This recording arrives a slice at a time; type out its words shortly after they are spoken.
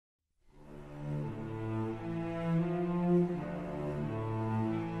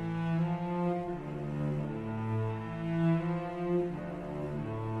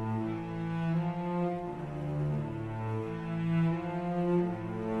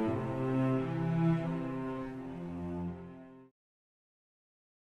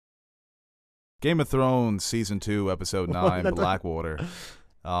Game of Thrones Season 2, Episode 9, Blackwater.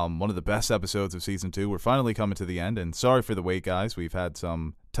 One of the best episodes of Season 2. We're finally coming to the end, and sorry for the wait, guys. We've had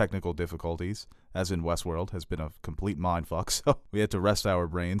some technical difficulties, as in Westworld has been a complete mindfuck, so we had to rest our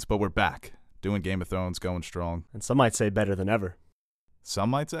brains, but we're back, doing Game of Thrones, going strong. And some might say better than ever. Some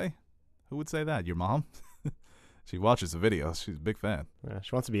might say? Who would say that? Your mom? She watches the videos. She's a big fan. Yeah,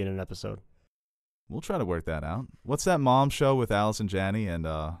 she wants to be in an episode. We'll try to work that out. What's that mom show with Allison Janney and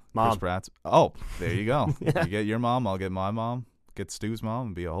Chris Pratt? Oh, there you go. Yeah. You get your mom, I'll get my mom. Get Stu's mom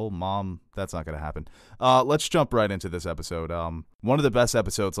and be a whole mom. That's not going to happen. Let's jump right into this episode. One of the best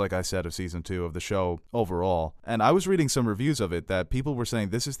episodes, like I said, of Season 2 of the show overall. And I was reading some reviews of it that people were saying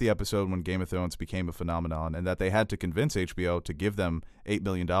this is the episode when Game of Thrones became a phenomenon and that they had to convince HBO to give them $8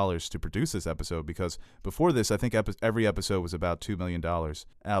 million to produce this episode because before this, I think every episode was about $2 million.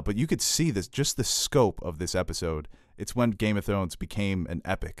 But you could see this, just the scope of this episode. It's when Game of Thrones became an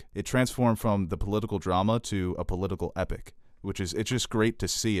epic. It transformed from the political drama to a political epic. It's just great to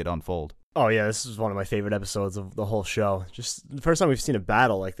see it unfold. Oh, yeah, this is one of my favorite episodes of the whole show. Just the first time we've seen a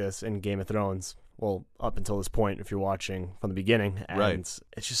battle like this in Game of Thrones. Well, up until this point, if you're watching from the beginning. And right.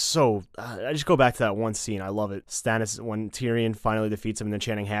 It's just so... I just go back to that one scene. I love it. Stannis, when Tyrion finally defeats him in the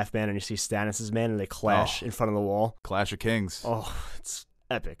Channing Half-Man, and you see Stannis' men, and they clash in front of the wall. Clash of Kings. Oh, it's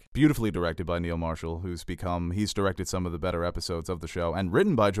epic. Beautifully directed by Neil Marshall, he's directed some of the better episodes of the show, and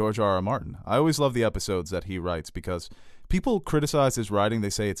written by George R.R. Martin. I always love the episodes that he writes because people criticize his writing. They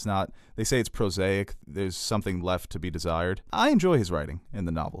say it's prosaic. There's something left to be desired. I enjoy his writing in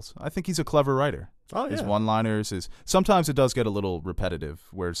the novels. I think he's a clever writer. Oh, yeah. His one-liners, sometimes it does get a little repetitive,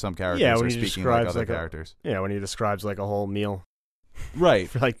 where some characters are speaking like other characters. When he describes like a whole meal. Right.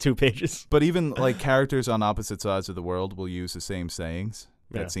 For like 2 pages. But even like characters on opposite sides of the world will use the same sayings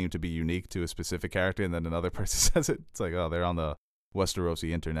that seem to be unique to a specific character, and then another person says it. It's like, oh, they're on the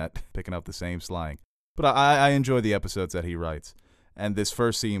Westerosi internet picking up the same slang. But I enjoy the episodes that he writes. And this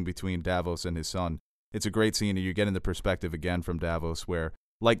first scene between Davos and his son, it's a great scene, and you're getting the perspective again from Davos where,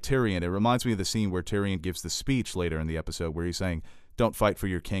 like Tyrion, it reminds me of the scene where Tyrion gives the speech later in the episode where he's saying, don't fight for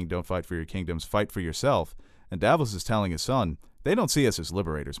your king, don't fight for your kingdoms, fight for yourself. And Davos is telling his son, they don't see us as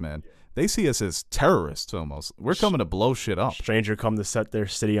liberators, man. They see us as terrorists almost. We're coming to blow shit up. Stranger come to set their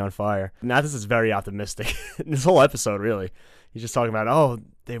city on fire. Now this is very optimistic. This whole episode, really. He's just talking about, oh,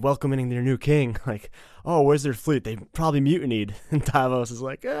 they're welcoming their new king. Like, oh, where's their fleet? They probably mutinied. And Davos is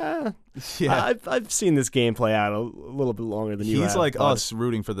like, yeah. I've seen this game play out a little bit longer than you have. He's like us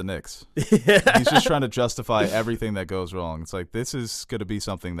rooting for the Knicks. He's just trying to justify everything that goes wrong. It's like, this is going to be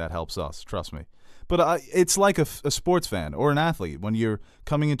something that helps us. Trust me. But it's like a sports fan or an athlete when you're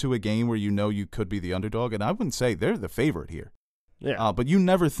coming into a game where you know you could be the underdog, and I wouldn't say they're the favorite here. Yeah. But you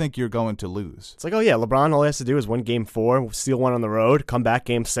never think you're going to lose. It's like, oh, yeah, LeBron, all he has to do is win Game 4, steal one on the road, come back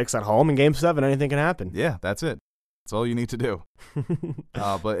Game 6 at home, and Game 7, anything can happen. Yeah, that's it. That's all you need to do.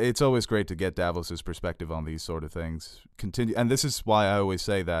 But it's always great to get Davos's perspective on these sort of things. And this is why I always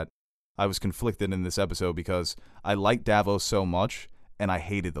say that I was conflicted in this episode because I like Davos so much, and I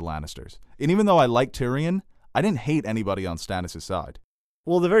hated the Lannisters. And even though I liked Tyrion, I didn't hate anybody on Stannis' side.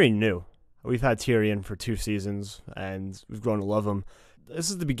 Well, they're very new. We've had Tyrion for 2 seasons, and we've grown to love him.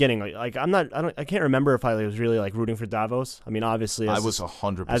 This is the beginning. Like I can't remember if I was really like rooting for Davos. I mean, obviously, I was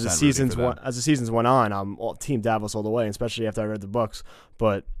 100% as the seasons went on, I'm all Team Davos all the way, especially after I read the books.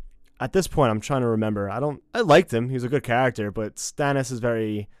 But at this point, I'm trying to remember. I liked him. He was a good character, but Stannis is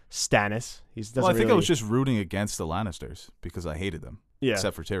very Stannis. I think I was just rooting against the Lannisters because I hated them. Yeah.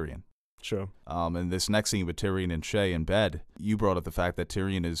 Except for Tyrion. True. And this next scene with Tyrion and Shay in bed, you brought up the fact that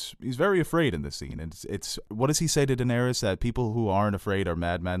Tyrion he's very afraid in this scene. And it's what does he say to Daenerys? That people who aren't afraid are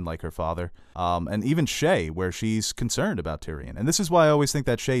madmen like her father. And even Shay, where she's concerned about Tyrion. And this is why I always think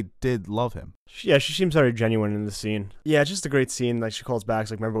that Shay did love him. Yeah, she seems very genuine in the scene. Yeah, it's just a great scene. Like, she calls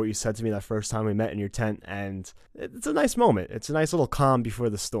back, like, remember what you said to me that first time we met in your tent? And it's a nice moment. It's a nice little calm before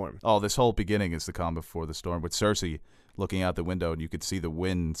the storm. Oh, this whole beginning is the calm before the storm with Cersei looking out the window, and you could see the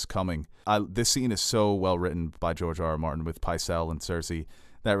winds coming. This scene is so well written by George R.R. Martin with Pycelle and Cersei,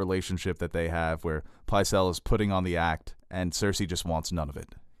 that relationship that they have where Pycelle is putting on the act, and Cersei just wants none of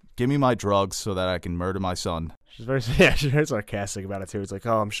it. Give me my drugs so that I can murder my son. She's very sarcastic about it, too. It's like,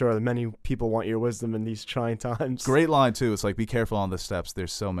 oh, I'm sure that many people want your wisdom in these trying times. Great line, too. It's like, be careful on the steps.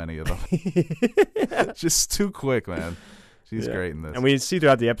 There's so many of them. Just too quick, man. She's great in this. And we see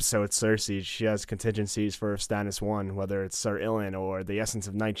throughout the episode, Cersei, she has contingencies for if Stannis won, whether it's Sir Ilyn or the essence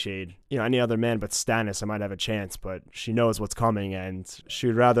of Nightshade. You know, any other man but Stannis, I might have a chance, but she knows what's coming, and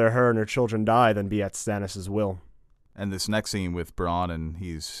she'd rather her and her children die than be at Stannis' will. And this next scene with Bronn, and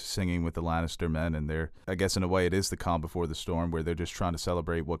he's singing with the Lannister men, and they're, I guess in a way it is the calm before the storm, where they're just trying to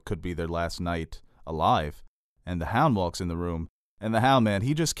celebrate what could be their last night alive. And the Hound walks in the room, and the Hound, man,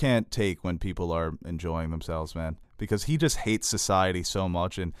 he just can't take when people are enjoying themselves, man, because he just hates society so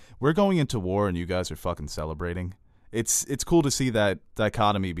much, and we're going into war and you guys are fucking celebrating. It's cool to see that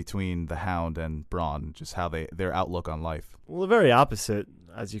dichotomy between the Hound and Bronn, just how their outlook on life. Well, the very opposite,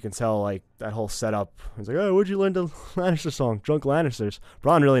 as you can tell, like that whole setup. He's like, oh, where'd you learn the Lannister song? Drunk Lannisters.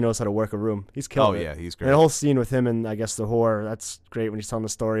 Bronn really knows how to work a room. He's killed it. Oh, yeah, he's great. And the whole scene with him and, I guess, the whore, that's great when he's telling the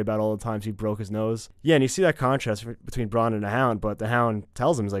story about all the times he broke his nose. Yeah, and you see that contrast between Bronn and the Hound, but the Hound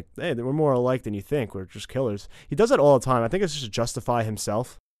tells him, he's like, hey, we're more alike than you think. We're just killers. He does that all the time. I think it's just to justify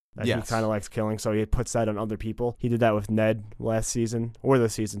himself. That He kind of likes killing, so he puts that on other people. He did that with Ned last season, or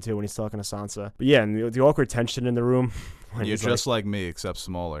this season too, when he's talking to Sansa. But yeah, and the awkward tension in the room. You're just like me, except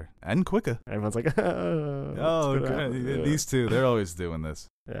smaller and quicker. Everyone's like, oh, okay. These two, they're always doing this.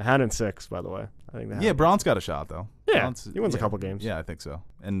 Yeah, Hound in 6, by the way. I think. Yeah, Bronn's got a shot though. Yeah, he wins a couple games. Yeah, I think so.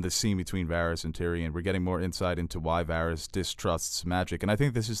 And the scene between Varys and Tyrion, we're getting more insight into why Varys distrusts magic. And I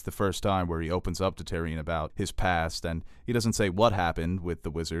think this is the first time where he opens up to Tyrion about his past. And he doesn't say what happened with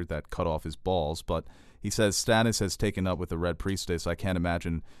the wizard that cut off his balls, but he says Stannis has taken up with the Red Priestess. I can't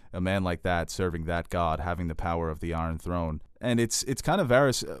imagine a man like that serving that god, having the power of the Iron Throne. And it's kind of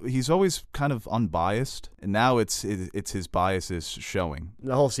Varys. He's always kind of unbiased, and now it's his biases showing.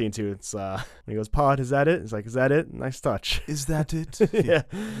 The whole scene too. It's when he goes, "Pod, is that it?" He's like, "Is that it?" Nice touch. Is that it? Yeah.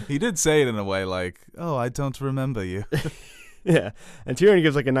 He did say it in a way like, "Oh, I don't remember you." Yeah, and Tyrion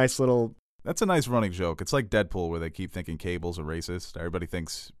gives like a nice little. That's a nice running joke. It's like Deadpool, where they keep thinking Cable's a racist. Everybody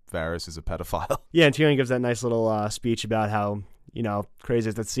thinks Varys is a pedophile. Yeah, and Tyrion gives that nice little speech about how, you know, crazy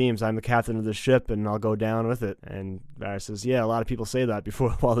as that seems, I'm the captain of the ship and I'll go down with it. And Varys says, yeah, a lot of people say that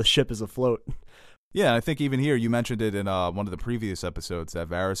before while the ship is afloat. Yeah, I think even here, you mentioned it in one of the previous episodes, that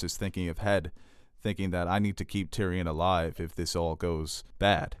Varys is thinking of Head, thinking that I need to keep Tyrion alive if this all goes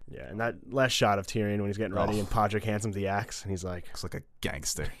bad. Yeah, and that last shot of Tyrion when he's getting ready and Podrick hands him the axe and he's like... Looks like a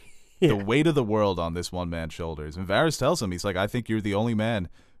gangster. Yeah. The weight of the world on this one man's shoulders. And Varys tells him, he's like, I think you're the only man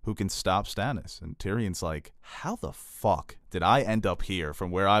who can stop Stannis. And Tyrion's like, how the fuck did I end up here from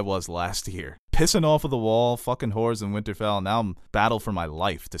where I was last year? Pissing off of the wall, fucking whores in Winterfell, and now I'm battle for my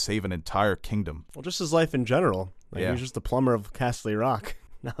life to save an entire kingdom. Well, just his life in general. Like, yeah. He was just the plumber of Castle Rock.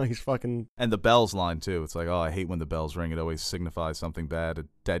 Now he's fucking... And the bells line, too. It's like, oh, I hate when the bells ring. It always signifies something bad, a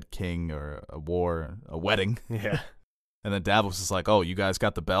dead king or a war, a wedding. Yeah. And then Davos is like, oh, you guys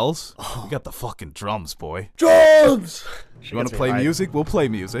got the bells? We got the fucking drums, boy. Drums! You want to play music? We'll play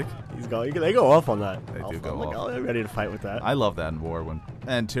music. They go off on that. They do go off. I'm ready to fight with that. I love that in war.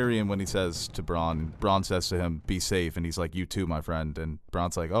 And Tyrion, when he says to Bronn says to him, be safe. And he's like, you too, my friend. And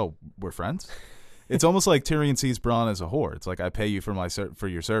Bronn's like, oh, we're friends? It's almost like Tyrion sees Bronn as a whore. It's like, I pay you for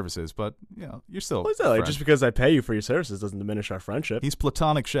your services, but, you know, you're still What's that? Like, just because I pay you for your services doesn't diminish our friendship. He's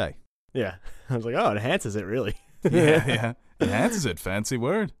platonic Shay. Yeah. I was like, oh, it enhances it, really. Yeah. Enhances it. Fancy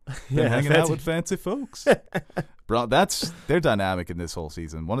word. Been hanging out with fancy folks. Bro, that's their dynamic in this whole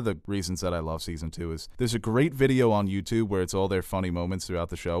season. One of the reasons that I love season 2 is there's a great video on YouTube where it's all their funny moments throughout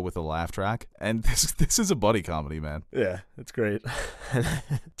the show with a laugh track. And this is a buddy comedy, man. Yeah, it's great.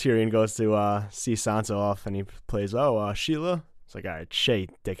 Tyrion goes to see Sansa off and he plays, Sheila. It's like, all right, Shay,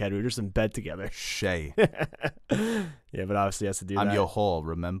 dickhead, we were just in bed together. Shay. Yeah, but obviously he has to do that. I'm your whore,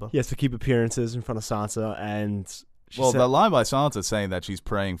 remember? He has to keep appearances in front of Sansa, and the line by Sansa saying that she's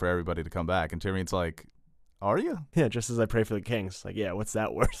praying for everybody to come back, and Tyrion's like, are you? Yeah, just as I pray for the kings. Like, yeah, what's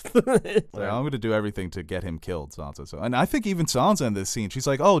that worth? Like, I'm going to do everything to get him killed, Sansa. So, and I think even Sansa in this scene, she's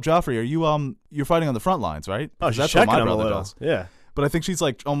like, oh, Joffrey, are you you're fighting on the front lines, right? Oh, she's that's checking what my him brother a little. does. Yeah. But I think she's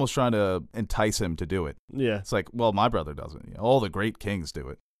like almost trying to entice him to do it. Yeah. It's like, well, my brother doesn't. You know, all the great kings do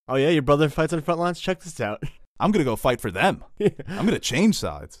it. Oh, yeah, your brother fights on the front lines? Check this out. I'm going to go fight for them. Yeah. I'm going to change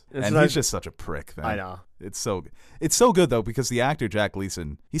sides. And he's just such a prick, man. I know. It's so good, though, because the actor, Jack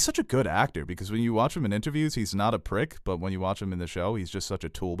Gleason, he's such a good actor because when you watch him in interviews, he's not a prick, but when you watch him in the show, he's just such a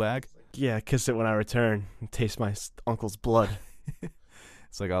tool bag. Yeah, kiss it when I return and taste my uncle's blood.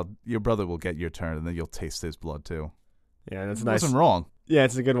 It's like, your brother will get your turn, and then you'll taste his blood, too. Yeah, that's nice. Wasn't wrong. Yeah,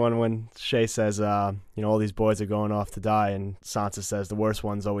 it's a good one when Shay says, all these boys are going off to die, and Sansa says the worst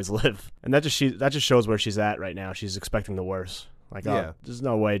ones always live. And that just shows where she's at right now. She's expecting the worst. Like, Yeah. there's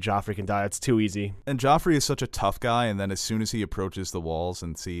no way Joffrey can die. It's too easy. And Joffrey is such a tough guy, and then as soon as he approaches the walls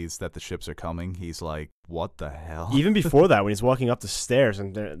and sees that the ships are coming, he's like, what the hell? Even before that, when he's walking up the stairs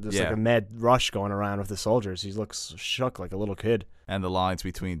and there's Yeah. like a mad rush going around with the soldiers, he looks shook like a little kid. And the lines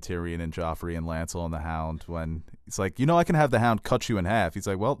between Tyrion and Joffrey and Lancel and the Hound, when it's like, I can have the Hound cut you in half. He's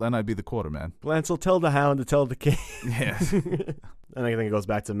like, well, then I'd be the quarterman. Lancel, tell the Hound to tell the king. Yeah. And I think it goes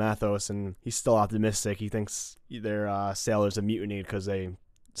back to Mathos, and he's still optimistic. He thinks their sailors are mutinied because they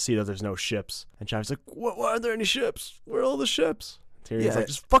see that there's no ships. And Joffrey's like, why aren't there any ships? Where are all the ships? Tyrion's like,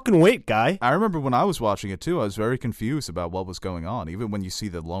 just fucking wait, guy. I remember when I was watching it, too, I was very confused about what was going on. Even when you see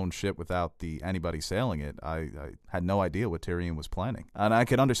the lone ship without anybody sailing it, I had no idea what Tyrion was planning. And I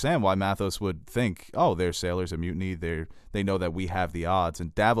could understand why Mathos would think, oh, their sailors are mutinied. They know that we have the odds.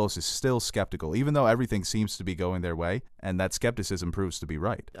 And Davos is still skeptical, even though everything seems to be going their way. And that skepticism proves to be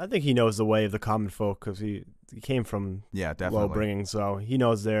right. I think he knows the way of the common folk because he came from low bringing, so he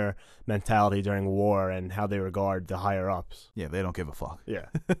knows their mentality during war and how they regard the higher ups. Yeah, they don't give a fuck. Yeah.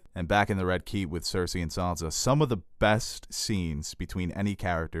 And back in the Red Keep with Cersei and Sansa, some of the best scenes between any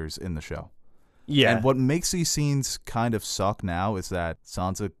characters in the show. Yeah. And what makes these scenes kind of suck now is that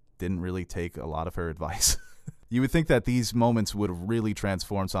Sansa didn't really take a lot of her advice. You would think that these moments would really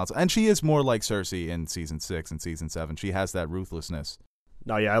transform Sansa. And she is more like Cersei in Season 6 and Season 7. She has that ruthlessness.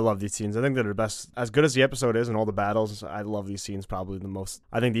 No, yeah, I love these scenes. I think they're the best. As good as the episode is and all the battles, I love these scenes probably the most.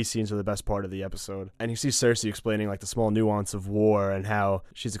 I think these scenes are the best part of the episode. And you see Cersei explaining like the small nuance of war and how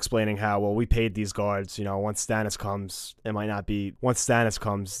she's explaining how, well, we paid these guards. Once Stannis comes, it might not be. Once Stannis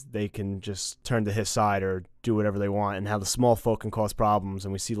comes, they can just turn to his side or do whatever they want, and how the small folk can cause problems.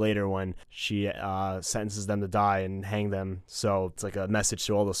 And we see later when she sentences them to die and hang them. So it's like a message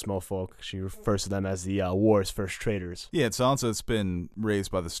to all the small folk. She refers to them as the war's first traitors. Yeah, Sansa's been raised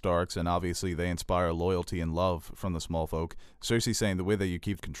by the Starks, and obviously they inspire loyalty and love from the small folk. Cersei's saying the way that you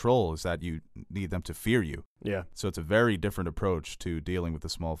keep control is that you need them to fear you. Yeah. So it's a very different approach to dealing with the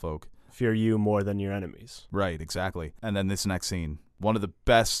small folk. Fear you more than your enemies. Right, exactly. And then this next scene. One of the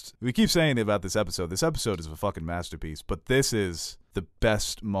best. We keep saying it about this episode. This episode is a fucking masterpiece, but this is the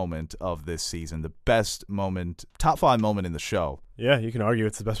best moment of this season. The best moment, top 5 moment in the show. Yeah, you can argue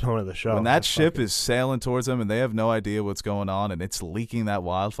it's the best moment of the show. When that ship is sailing towards them and they have no idea what's going on and it's leaking that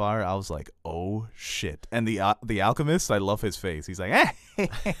wildfire, I was like, oh shit. And the alchemist, I love his face. He's like,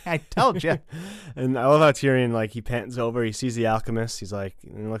 I told you. And I love how Tyrion, like, he pans over, he sees the alchemist, he's like,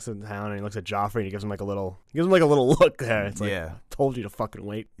 and he looks at the Hound and he looks at Joffrey and he gives him like a little look there. It's like, yeah. Told you to fucking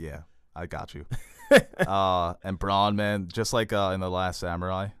wait. Yeah, I got you. And Bronn, man, just like in The Last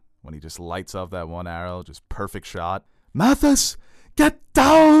Samurai, when he just lights up that one arrow, just perfect shot. Mathis, get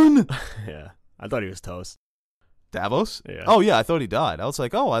down! Yeah, I thought he was toast. Davos? Yeah. Oh, yeah, I thought he died. I was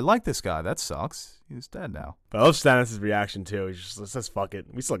like, oh, I like this guy. That sucks. He's dead now. But I love Stannis' reaction, too. He just says, fuck it.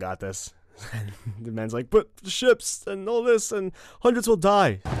 We still got this. The man's like, but the ships and all this and hundreds will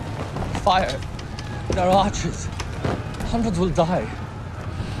die. Fire. There are archers. Hundreds will die.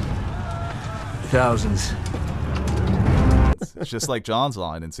 Thousands. It's just like Jon's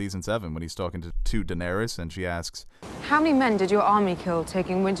line in Season 7 when he's talking to Daenerys and she asks, how many men did your army kill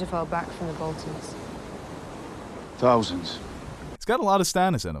taking Winterfell back from the Boltons? Thousands. It's got a lot of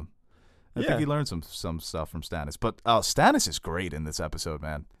Stannis in him. I Yeah. think he learned some stuff from Stannis. But Stannis is great in this episode,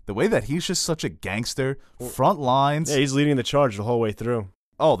 man. The way that he's just such a gangster, front lines. Yeah, he's leading the charge the whole way through.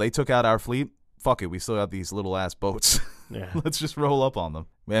 Oh, they took out our fleet? Fuck it, we still have these little ass boats. Yeah. Let's just roll up on them.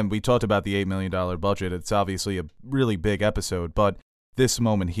 And we talked about the $8 million budget. It's obviously a really big episode, but this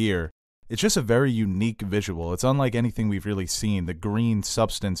moment here, it's just a very unique visual. It's unlike anything we've really seen. The green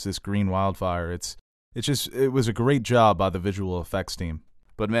substance, this green wildfire, it was a great job by the visual effects team.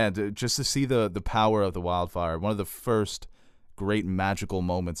 But man, just to see the power of the wildfire, one of the first great magical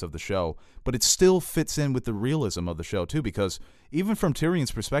moments of the show, but it still fits in with the realism of the show too, because even from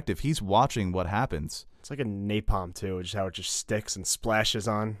Tyrion's perspective, he's watching what happens. It's like a napalm, too, just how it just sticks and splashes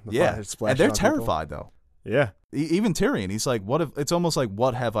on. And they're terrified, though. Yeah. Even Tyrion, he's like, "What if?" It's almost like,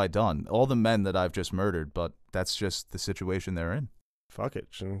 "What have I done?" All the men that I've just murdered, but that's just the situation they're in. Fuck it.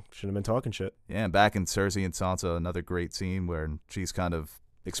 Shouldn't have been talking shit. Yeah, and back in Cersei and Sansa, another great scene where she's kind of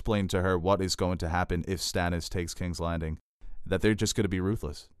explained to her what is going to happen if Stannis takes King's Landing, that they're just going to be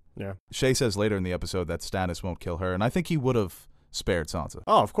ruthless. Yeah. Shay says later in the episode that Stannis won't kill her, and I think he would have spared Sansa.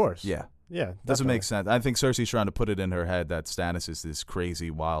 Oh, of course. Yeah. Yeah. Doesn't make sense. I think Cersei's trying to put it in her head that Stannis is this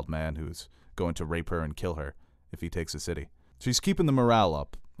crazy wild man who's going to rape her and kill her if he takes the city. She's keeping the morale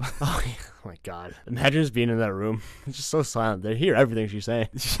up. Oh my God. Imagine just being in that room. It's just so silent. They hear everything she's saying.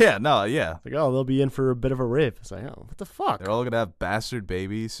 Yeah, no, yeah. Like, oh, they'll be in for a bit of a rape. It's like, oh, what the fuck? They're all going to have bastard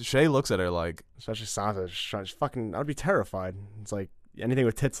babies. Shay looks at her like... Especially Sansa. Just fucking, I'd be terrified. It's like, anything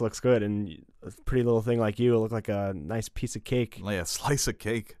with tits looks good, and a pretty little thing like you will look like a nice piece of cake. Like a slice of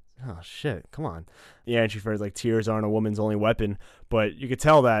cake. Oh, shit. Come on. Yeah, and she refers like tears aren't a woman's only weapon, but you could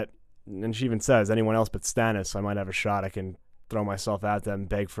tell that, and she even says, anyone else but Stannis, I might have a shot. I can throw myself at them,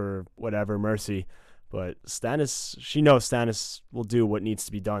 beg for whatever mercy. But Stannis, she knows Stannis will do what needs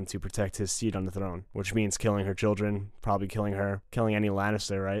to be done to protect his seat on the throne, which means killing her children, probably killing her, killing any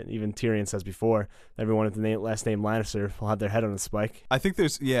Lannister, right? Even Tyrion says before, everyone with the last name Lannister will have their head on a spike. I think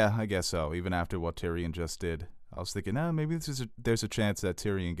I guess so, even after what Tyrion just did. I was thinking, maybe there's a chance that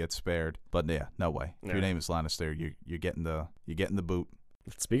Tyrion gets spared. But yeah, no way. If your name is Lannister, you're getting the boot.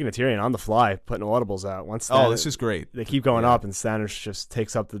 Speaking of Tyrion, on the fly, putting audibles out. Once this is great. They keep going up, and Stannis just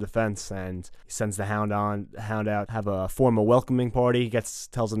takes up the defense, and he sends the Hound out, form a welcoming party.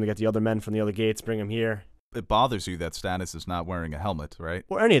 Tells them to get the other men from the other gates, bring them here. It bothers you that Stannis is not wearing a helmet, right?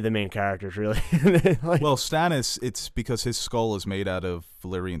 Or any of the main characters, really. Well, Stannis, it's because his skull is made out of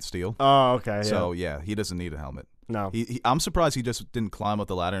Valyrian steel. Oh, okay. So, yeah, he doesn't need a helmet. No. I'm surprised he just didn't climb up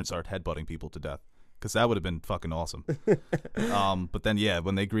the ladder and start headbutting people to death, because that would have been fucking awesome. But then, yeah,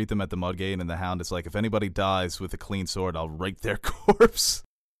 when they greet them at the Mudgate and the Hound, it's like, if anybody dies with a clean sword, I'll rake their corpse.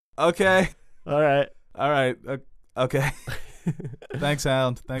 Okay. All right. Okay. Thanks,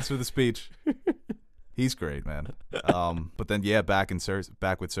 Hound. Thanks for the speech. He's great, man. But then, yeah, back with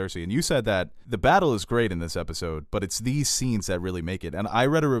Cersei. And you said that the battle is great in this episode, but it's these scenes that really make it. And I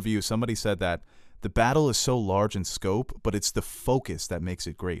read a review. Somebody said that the battle is so large in scope, but it's the focus that makes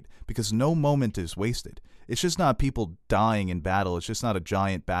it great, because no moment is wasted. It's just not people dying in battle. It's just not a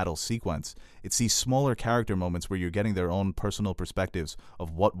giant battle sequence. It's these smaller character moments where you're getting their own personal perspectives of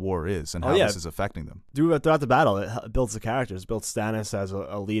what war is and how this is affecting them. Throughout the battle, it builds the characters. It builds Stannis as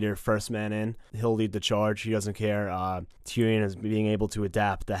a leader, first man in. He'll lead the charge. He doesn't care. Tyrion is being able to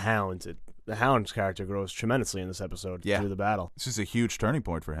adapt. The Hound. The Hound's character grows tremendously in this episode through the battle. This is a huge turning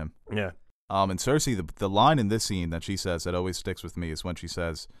point for him. Yeah. And Cersei, the line in this scene that she says that always sticks with me is when she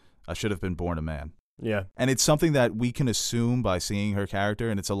says, "I should have been born a man." Yeah. And it's something that we can assume by seeing her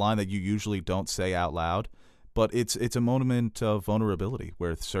character, and it's a line that you usually don't say out loud, but it's a moment of vulnerability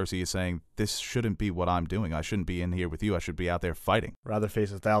where Cersei is saying, this shouldn't be what I'm doing. I shouldn't be in here with you. I should be out there fighting. Rather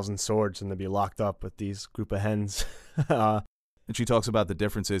face 1,000 swords than to be locked up with these group of hens. And she talks about the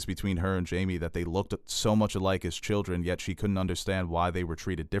differences between her and Jaime, that they looked so much alike as children, yet she couldn't understand why they were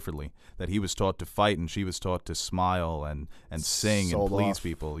treated differently. That he was taught to fight and she was taught to smile and sing sold and please off.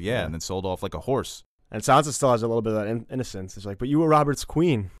 people. Yeah, and then sold off like a horse. And Sansa still has a little bit of that innocence. It's like, but you were Robert's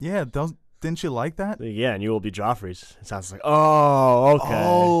queen. Yeah, didn't you like that? Yeah, and you will be Joffrey's. It sounds like, oh, okay.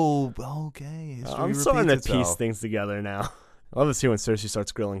 Oh, okay. I'm starting to piece things together now. I love to see when Cersei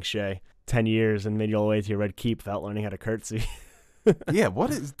starts grilling Shay. 10 years and made you all the way to your Red Keep without learning how to curtsy. Yeah,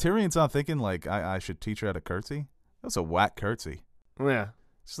 what is Tyrion's not thinking like I should teach her how to curtsy? That's a whack curtsy. Yeah.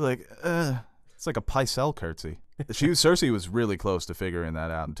 It's like it's like a Pycelle curtsy. Cersei was really close to figuring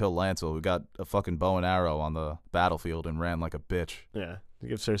that out until Lancel, who got a fucking bow and arrow on the battlefield and ran like a bitch. Yeah.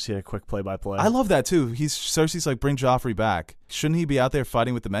 Give Cersei a quick play-by-play. I love that too. Cersei's like, bring Joffrey back. Shouldn't he be out there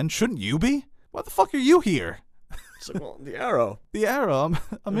fighting with the men? Shouldn't you be? Why the fuck are you here? It's like, well, the arrow. The arrow.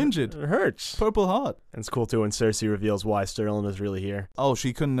 I'm injured. It hurts. Purple heart. And it's cool too when Cersei reveals why Sterling is really here. Oh,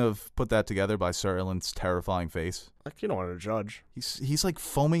 she couldn't have put that together by Sir Erland's terrifying face. Like, you don't want to judge. He's like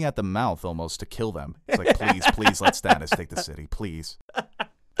foaming at the mouth almost to kill them. It's like, please let Stannis take the city, please.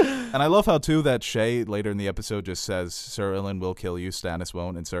 And I love how, too, that Shay later in the episode just says, Sir Erland will kill you, Stannis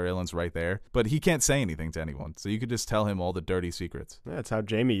won't, and Sir Erland's right there. But he can't say anything to anyone, so you could just tell him all the dirty secrets. Yeah, that's how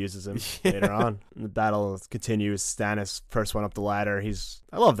Jaime uses him later on. And the battle continues. Stannis first one up the ladder.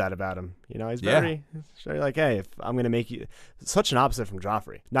 I love that about him. You know, he's very like, hey, if I'm going to make you... Such an opposite from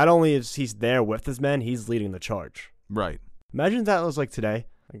Joffrey. Not only is he there with his men, he's leading the charge. Right. Imagine that was like today,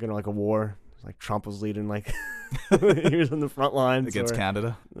 like in like a war. Like Trump was leading, like he was on the front lines against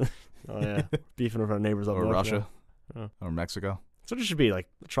Canada. Oh yeah, beefing with our neighbors up or north, Russia, yeah. Or Mexico. That's what it should be, like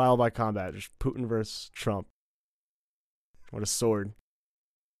trial by combat, just Putin versus Trump. What a sword!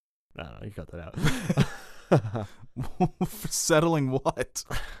 I don't know. You cut that out. For settling what?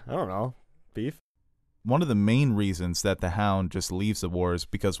 I don't know. Beef. One of the main reasons that the Hound just leaves the war is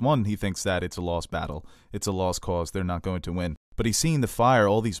because, one, he thinks that it's a lost battle. It's a lost cause. They're not going to win. But he's seeing the fire,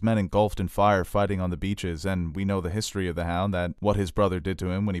 all these men engulfed in fire fighting on the beaches, and we know the history of the Hound, that what his brother did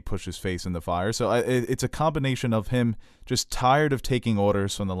to him when he pushed his face in the fire. So it's a combination of him just tired of taking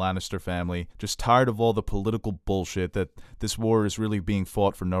orders from the Lannister family, just tired of all the political bullshit, that this war is really being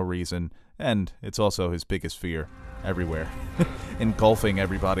fought for no reason, and it's also his biggest fear everywhere, engulfing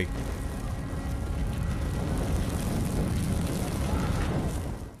everybody.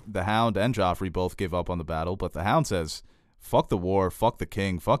 The Hound and Joffrey both give up on the battle, but the Hound says, fuck the war, fuck the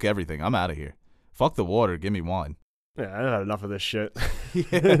king, fuck everything, I'm out of here. Fuck the water, give me wine. Yeah, I've had enough of this shit. Yeah.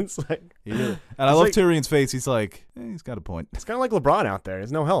 It's like, and I love Tyrion's face. He's like, he's got a point. It's kind of like LeBron out there.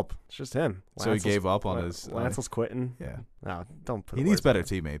 There's no help. It's just him. So he gave up on his... Lancel's quitting. Yeah. No, don't put He needs better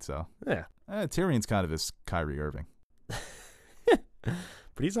teammates, though. Yeah. Tyrion's kind of his Kyrie Irving. But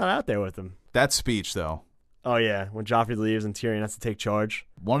he's not out there with him. That speech, though. Oh, yeah. When Joffrey leaves and Tyrion has to take charge.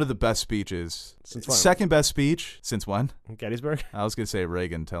 One of the best speeches. Since when? Second best speech. Since when? Gettysburg? I was going to say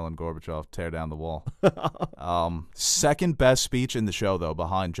Reagan telling Gorbachev, tear down the wall. Second best speech in the show, though,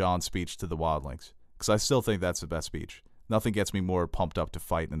 behind Jon's speech to the wildlings. Because I still think that's the best speech. Nothing gets me more pumped up to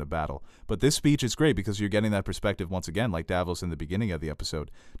fight in a battle. But this speech is great because you're getting that perspective once again, like Davos in the beginning of the episode.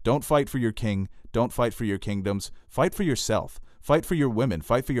 Don't fight for your king. Don't fight for your kingdoms. Fight for yourself. Fight for your women.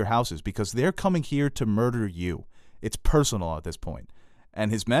 Fight for your houses, because they're coming here to murder you. It's personal at this point.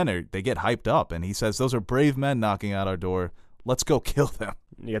 And his men, they get hyped up, and he says, those are brave men knocking at our door. Let's go kill them.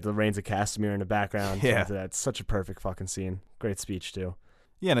 You got the Reigns of Castamere in the background. Yeah. That's such a perfect fucking scene. Great speech, too.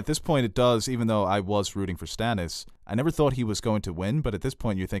 Yeah, and at this point it does, even though I was rooting for Stannis, I never thought he was going to win, but at this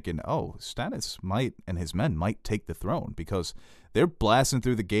point you're thinking, oh, Stannis might, and his men might take the throne, because they're blasting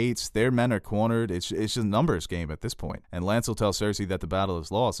through the gates, their men are cornered, it's just a numbers game at this point. And Lancel tells Cersei that the battle is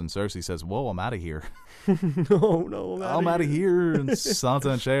lost, and Cersei says, whoa, I'm out of here. No, I'm out of here. And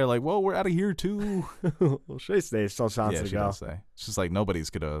Sansa and Shay are like, whoa, we're out of here too. Well, Shay stays, tells Sansa Yeah, to she go. does say. It's just like, nobody's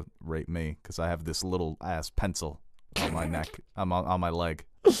going to rape me, because I have this little ass pencil on my neck, on my leg.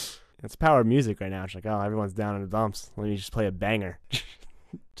 It's the power of music right now. It's like, oh, everyone's down in the dumps. Let me just play a banger.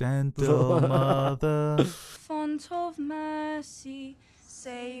 Gentle mother. Font of mercy,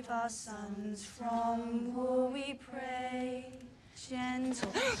 save our sons from war, we pray.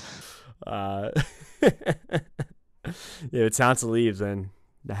 Gentle. Yeah, but Sansa leaves, and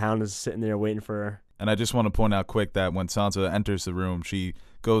the Hound is sitting there waiting for her. And I just want to point out quick that when Sansa enters the room, she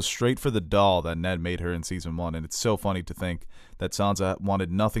goes straight for the doll that Ned made her in season 1. And it's so funny to think that Sansa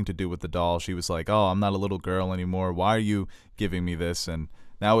wanted nothing to do with the doll. She was like, oh, I'm not a little girl anymore. Why are you giving me this? And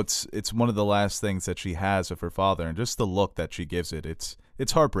now it's one of the last things that she has of her father. And just the look that she gives it, it's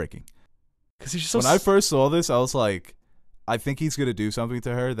heartbreaking. Because he's so when I first saw this, I was like, I think he's going to do something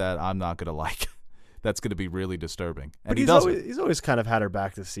to her that I'm not going to like. That's going to be really disturbing. And but he's always kind of had her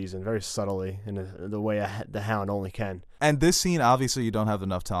back this season, very subtly, in the way the Hound only can. And this scene, obviously, you don't have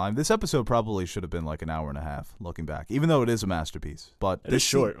enough time. This episode probably should have been like an hour and a half, looking back, even though it is a masterpiece. But it is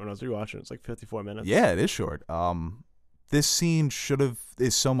short. When I was rewatching, it's like 54 minutes. Yeah, it is short. This scene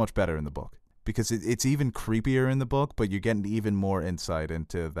is so much better in the book, because it's even creepier in the book, but you're getting even more insight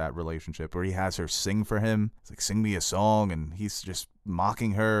into that relationship where he has her sing for him. It's like, sing me a song, and he's just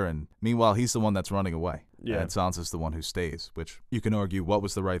mocking her, and meanwhile he's the one that's running away. Yeah. And Sansa's the one who stays, which you can argue what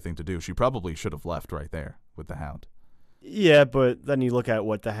was the right thing to do. She probably should have left right there with the Hound. Yeah, but then you look at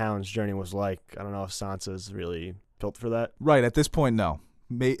what the Hound's journey was like. I don't know if Sansa's really built for that. Right, at this point, no.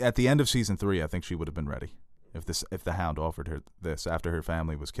 At the end of season 3, I think she would have been ready if the Hound offered her this after her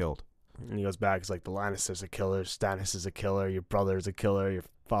family was killed. And he goes back, it's like, the Lannisters are killers, Stannis is a killer, your brother's a killer, your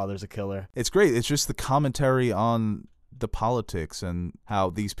father's a killer. It's great. It's just the commentary on the politics and how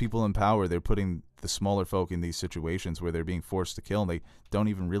these people in power, they're putting the smaller folk in these situations where they're being forced to kill and they don't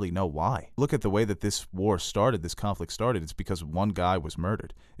even really know why. Look at the way that this war started, this conflict started. It's because one guy was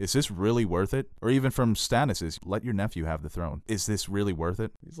murdered. Is this really worth it? Or even from Stannis's, let your nephew have the throne. Is this really worth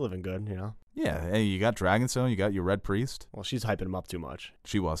it? He's living good, you know? Yeah, hey, you got Dragonstone, you got your Red Priest. Well, she's hyping him up too much.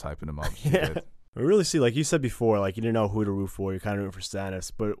 She was hyping him up. She Yeah. did. We really see, like you said before, like you didn't know who to root for. You're kind of rooting for Stannis,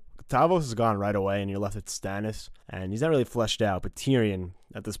 but Davos is gone right away, and you're left with Stannis, and he's not really fleshed out. But Tyrion,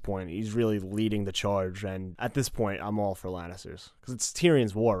 at this point, he's really leading the charge, and at this point, I'm all for Lannisters because it's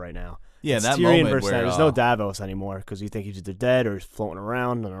Tyrion's war right now. Yeah, it's that Tyrion moment versus where Stannis. There's no Davos anymore because you think he's either dead or he's floating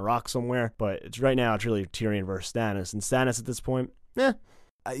around on a rock somewhere. But it's right now, it's really Tyrion versus Stannis, and Stannis at this point,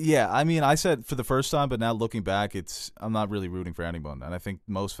 Yeah, I mean, I said for the first time, but now looking back, I'm not really rooting for anyone. And I think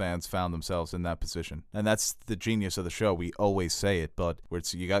most fans found themselves in that position. And that's the genius of the show. We always say it, but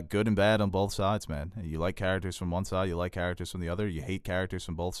you got good and bad on both sides, man. You like characters from one side, you like characters from the other, you hate characters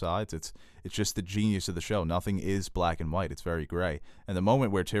from both sides. It's just the genius of the show. Nothing is black and white. It's very gray. And the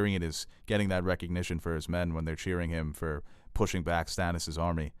moment where Tyrion is getting that recognition for his men when they're cheering him for pushing back Stannis'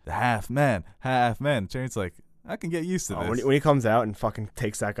 army, the half man. Tyrion's like, I can get used to this. When he comes out and fucking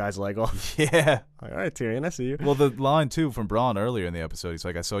takes that guy's leg off. Yeah. Like, all right, Tyrion, I see you. Well, the line, too, from Bronn earlier in the episode, he's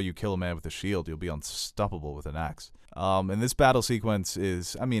like, I saw you kill a man with a shield. You'll be unstoppable with an axe. And this battle sequence it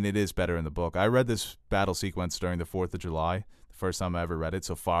is better in the book. I read this battle sequence during the 4th of July, the first time I ever read it.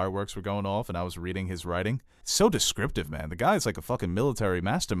 So fireworks were going off, and I was reading his writing. It's so descriptive, man. The guy's like a fucking military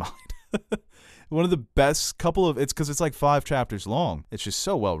mastermind. One of the best it's because it's like 5 chapters long. It's just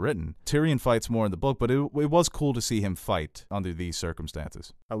so well written. Tyrion fights more in the book, but it was cool to see him fight under these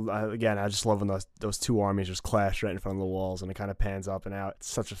circumstances. I just love when those two armies just clash right in front of the walls, and it kind of pans up and out.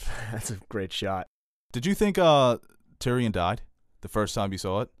 That's a great shot. Did you think Tyrion died the first time you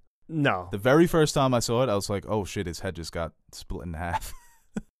saw it? No. The very first time I saw it, I was like, oh shit, his head just got split in half.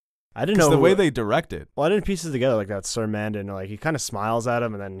 I didn't know the way they direct it. Well, I didn't piece it together like that. Sir Mandan, like he kind of smiles at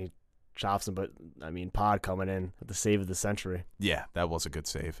him and then he chops him, but I mean, Pod coming in with the save of the century. Yeah, that was a good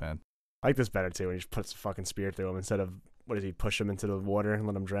save, man. I like this better too when he just puts a fucking spear through him instead of push him into the water and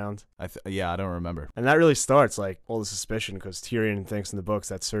let him drown. I don't remember. And that really starts like all the suspicion because Tyrion thinks in the books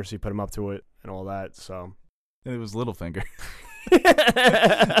that Cersei put him up to it and all that. So and it was Littlefinger.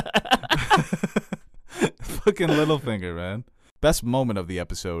 Fucking Littlefinger, man. Best moment of the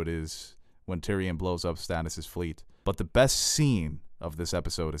episode is when Tyrion blows up Stannis' fleet. But the best scene of this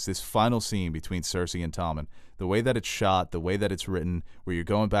episode is this final scene between Cersei and Tommen. The way that it's shot, the way that it's written, where you're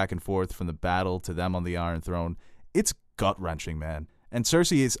going back and forth from the battle to them on the Iron Throne, it's gut-wrenching, man. And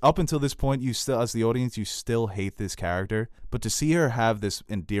Cersei is, up until this point, you still, as the audience, you still hate this character. But to see her have this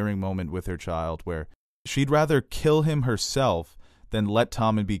endearing moment with her child where she'd rather kill him herself than let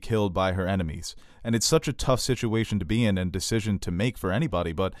Tommen be killed by her enemies. And it's such a tough situation to be in and decision to make for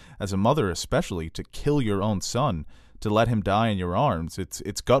anybody, but as a mother especially, to kill your own son, to let him die in your arms,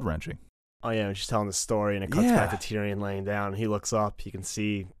 it's gut-wrenching. Oh, yeah, and she's telling the story, and it cuts back to Tyrion laying down, and he looks up. He can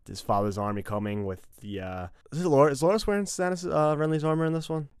see his father's army coming with the... Is Loras wearing Stannis Renly's armor in this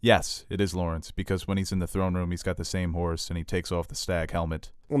one? Yes, it is Lawrence, because when he's in the throne room, he's got the same horse, and he takes off the stag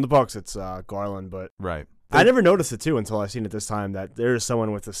helmet. Well, in the books, it's Garland, but... Right. I never noticed it, too, until I seen it this time, that there is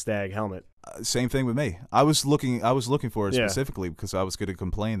someone with a stag helmet. Same thing with me. I was looking for it specifically because I was going to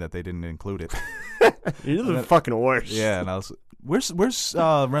complain that they didn't include it. You're the fucking worst. Yeah, and I was... Where's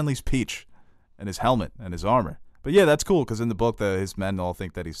Renly's peach? And his helmet and his armor. But yeah, that's cool because in the book, his men all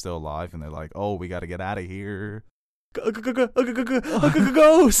think that he's still alive, and they're like, "Oh, we got to get out of here." Ghost.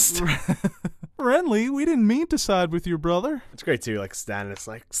 Renly, we didn't mean to side with your brother. It's great too. Like Stannis,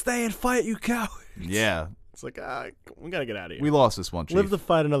 like, stay and fight, you cowards. Yeah, it's like we gotta get out of here. We lost this one, Chief. Live to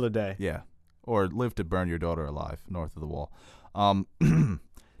fight another day. Yeah, or live to burn your daughter alive north of the wall.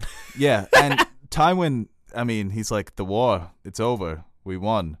 Yeah, and Tywin. I mean, he's like, the war, it's over. We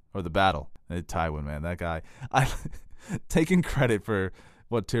won, or the battle. And Tywin, man, that guy. I taking credit for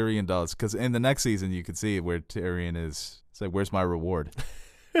what Tyrion does, because in the next season you can see where Tyrion is. It's like, where's my reward?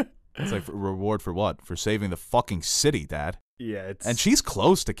 It's like, reward for what? For saving the fucking city, Dad. Yeah, and she's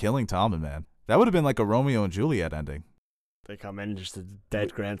close to killing Tommen, man. That would have been like a Romeo and Juliet ending. They come in just a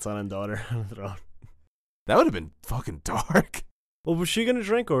dead grandson and daughter on the throne. That would have been fucking dark. Well, was she gonna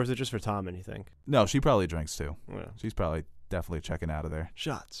drink, or is it just for Tommen, you think? No, she probably drinks too. Yeah. She's probably definitely checking out of there.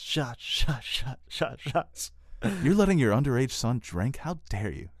 Shots. You're letting your underage son drink? How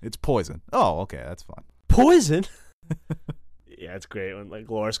dare you? It's poison. Oh, okay, that's fine. Poison? Yeah, it's great when like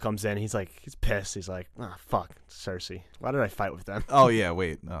Loras comes in. He's pissed. He's like, fuck, Cersei. Why did I fight with them? Oh yeah,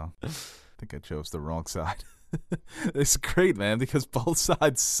 wait, no, I think I chose the wrong side. It's great, man, because both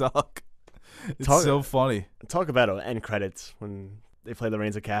sides suck. It's so funny. Talk about end credits when they play the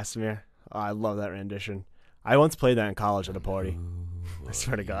Reigns of Castamere. Oh, I love that rendition. I once played that in college at a party. I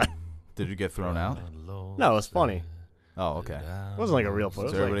swear to God. Did you get thrown out? No, it was funny. Oh, okay. It wasn't like a real play.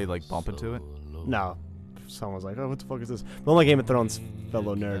 Did everybody like bump into it? No. Someone was like, oh, what the fuck is this? But all my Game of Thrones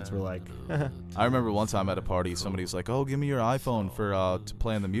fellow nerds were like, I remember one time at a party, somebody was like, oh, give me your iPhone for to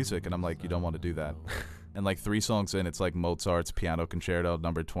play on the music. And I'm like, you don't want to do that. And like 3 songs in, it's like Mozart's Piano Concerto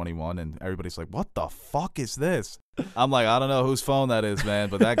number 21, and everybody's like, what the fuck is this? I'm like, I don't know whose phone that is, man,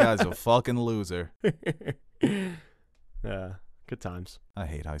 but that guy's a fucking loser. Yeah, good times. I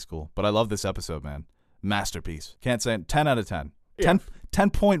hate high school, but I love this episode, man. Masterpiece. Can't say 10 out of 10. Yeah.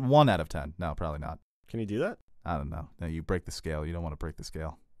 10.1 out of 10. No, probably not. Can you do that? I don't know. No, you break the scale. You don't want to break the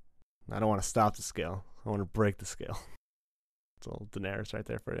scale. I don't want to stop the scale. I want to break the scale. It's a little Daenerys right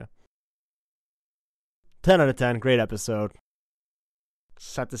there for you. 10 out of 10. Great episode.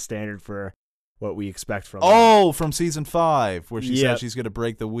 Set the standard for what we expect from her. From season 5, where she said she's going to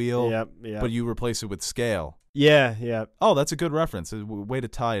break the wheel, Yep. but you replace it with scale. Yeah. Oh, that's a good reference. A way to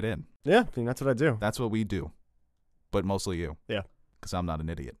tie it in. Yeah, I mean, that's what I do. That's what we do. But mostly you. Yeah. Because I'm not an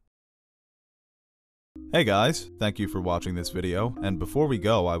idiot. Hey guys, thank you for watching this video, and before we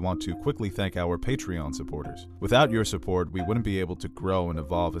go, I want to quickly thank our Patreon supporters. Without your support, we wouldn't be able to grow and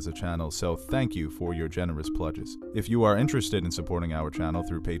evolve as a channel, so thank you for your generous pledges. If you are interested in supporting our channel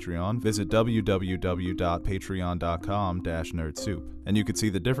through Patreon, visit www.patreon.com/nerdsoup, and you can see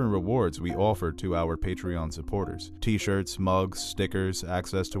the different rewards we offer to our Patreon supporters. T-shirts, mugs, stickers,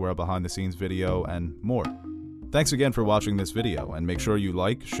 access to our behind-the-scenes video, and more. Thanks again for watching this video, and make sure you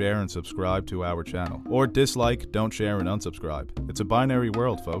like, share, and subscribe to our channel. Or dislike, don't share, and unsubscribe. It's a binary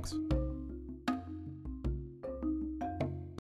world, folks.